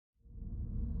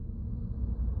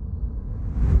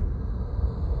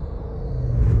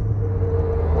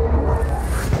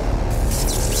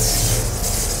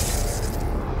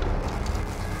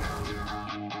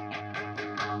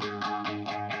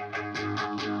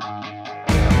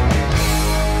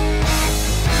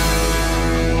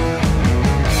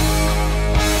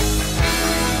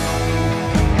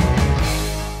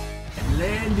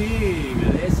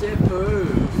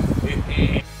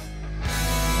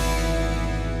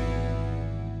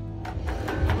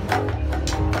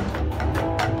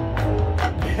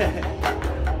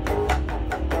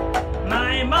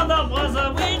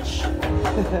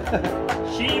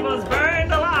She was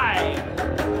burned alive.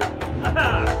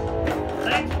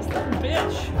 Thanks,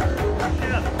 bitch.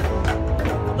 Shit.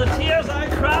 For the tears I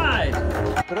cried.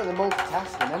 Good at the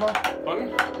multitasking, am I? Pardon?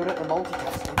 Good at the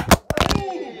multitasking.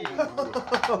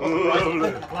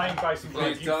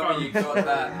 Please tell me you got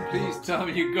that. Please tell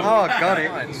me you got Oh, I that. got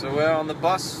it. Right, so we're on the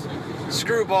bus.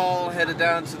 Screwball headed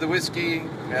down to the whiskey.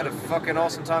 We had a fucking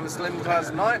awesome time at Slim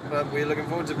last night, but we're looking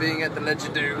forward to being at the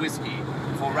legendary whiskey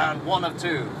for round 1 of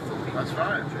 2. That's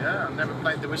right, yeah. I've never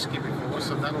played the whiskey before,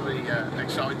 so that'll be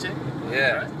exciting.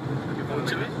 Yeah. Right. Looking forward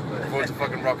to it. Looking forward to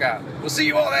fucking rock out. We'll see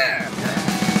you all there!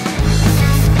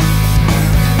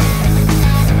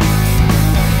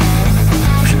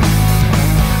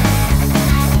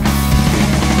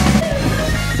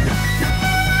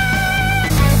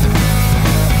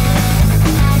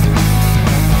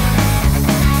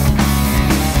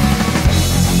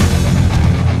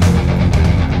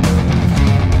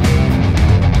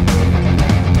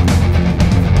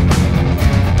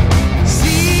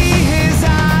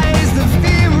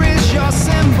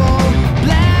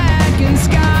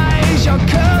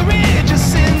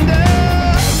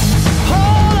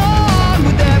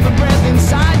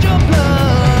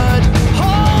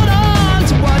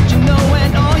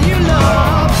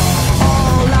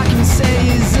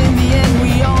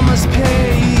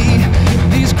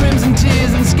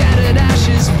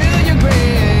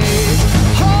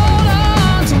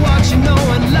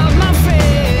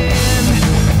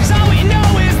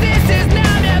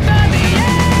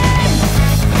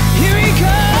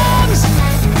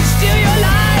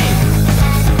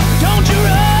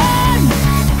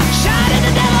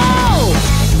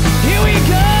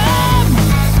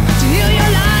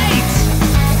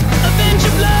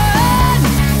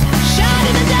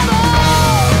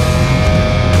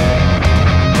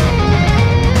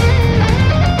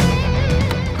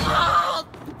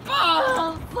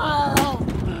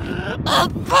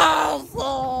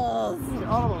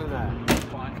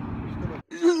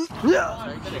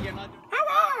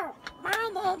 Hello, my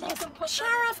name is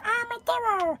Sheriff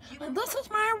Armadillo, and this is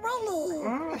my willy.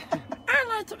 I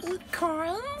like to eat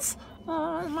coins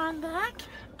in my neck,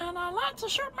 and I like to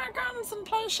shoot my guns and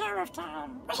play sheriff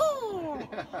time.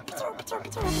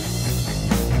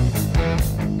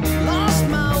 Lost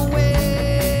my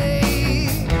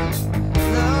way,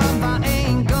 love, I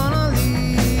ain't gonna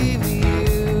leave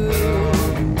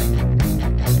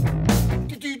you.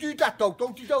 Did you do that, dog?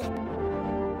 Don't you don't?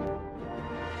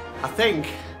 I think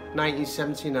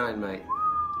 1979, mate.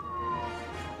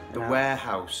 The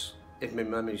Warehouse, if my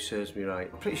memory serves me right.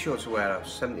 I'm pretty sure it's a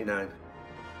Warehouse, 79.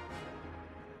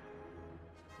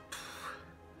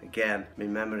 Again, my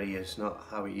memory is not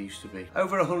how it used to be.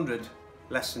 Over 100,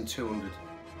 less than 200.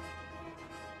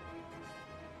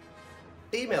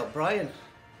 Emailed Brian,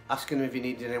 asking him if he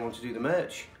needed anyone to do the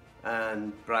merch.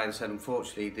 And Brian said,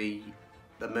 unfortunately,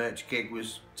 the merch gig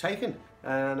was taken.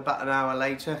 And about an hour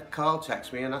later, Karl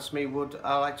texted me and asked me would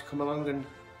I like to come along and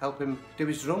help him do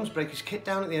his drums, break his kit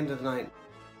down at the end of the night.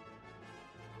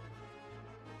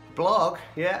 Blog,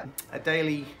 yeah, a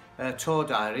daily tour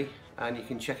diary, and you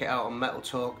can check it out on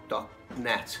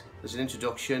metaltalk.net. There's an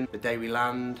introduction, the day we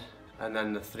land, and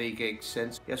then the 3 gigs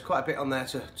since. Yeah, there's quite a bit on there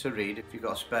to read if you've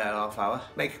got a spare half hour.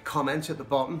 Make a comment at the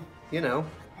bottom, you know.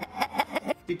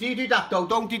 Did you do that though?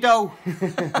 Don't you do?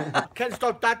 Ken's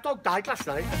dog died last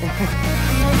night.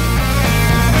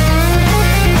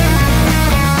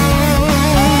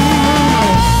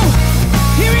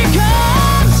 Here he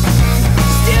comes,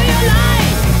 steal your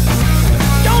life.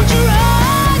 Don't you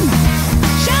run,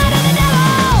 shout at the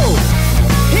devil.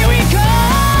 Here we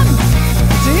come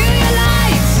to heal your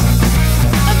lights,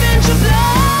 avenge your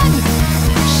blood.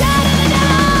 Shout at the devil.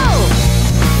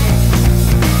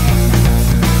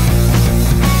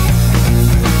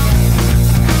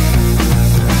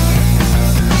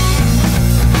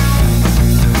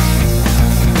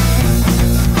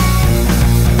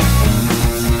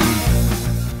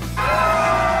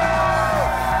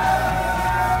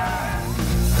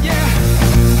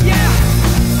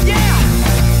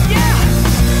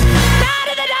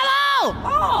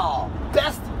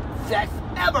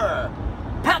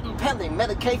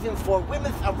 Medications for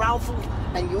women's arousal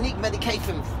and unique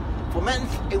medications for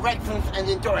men's erections and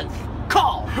endurance.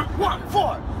 Call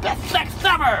 1-4 best sex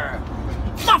ever.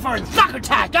 Suffer in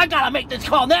succotash. I gotta make this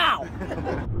call now.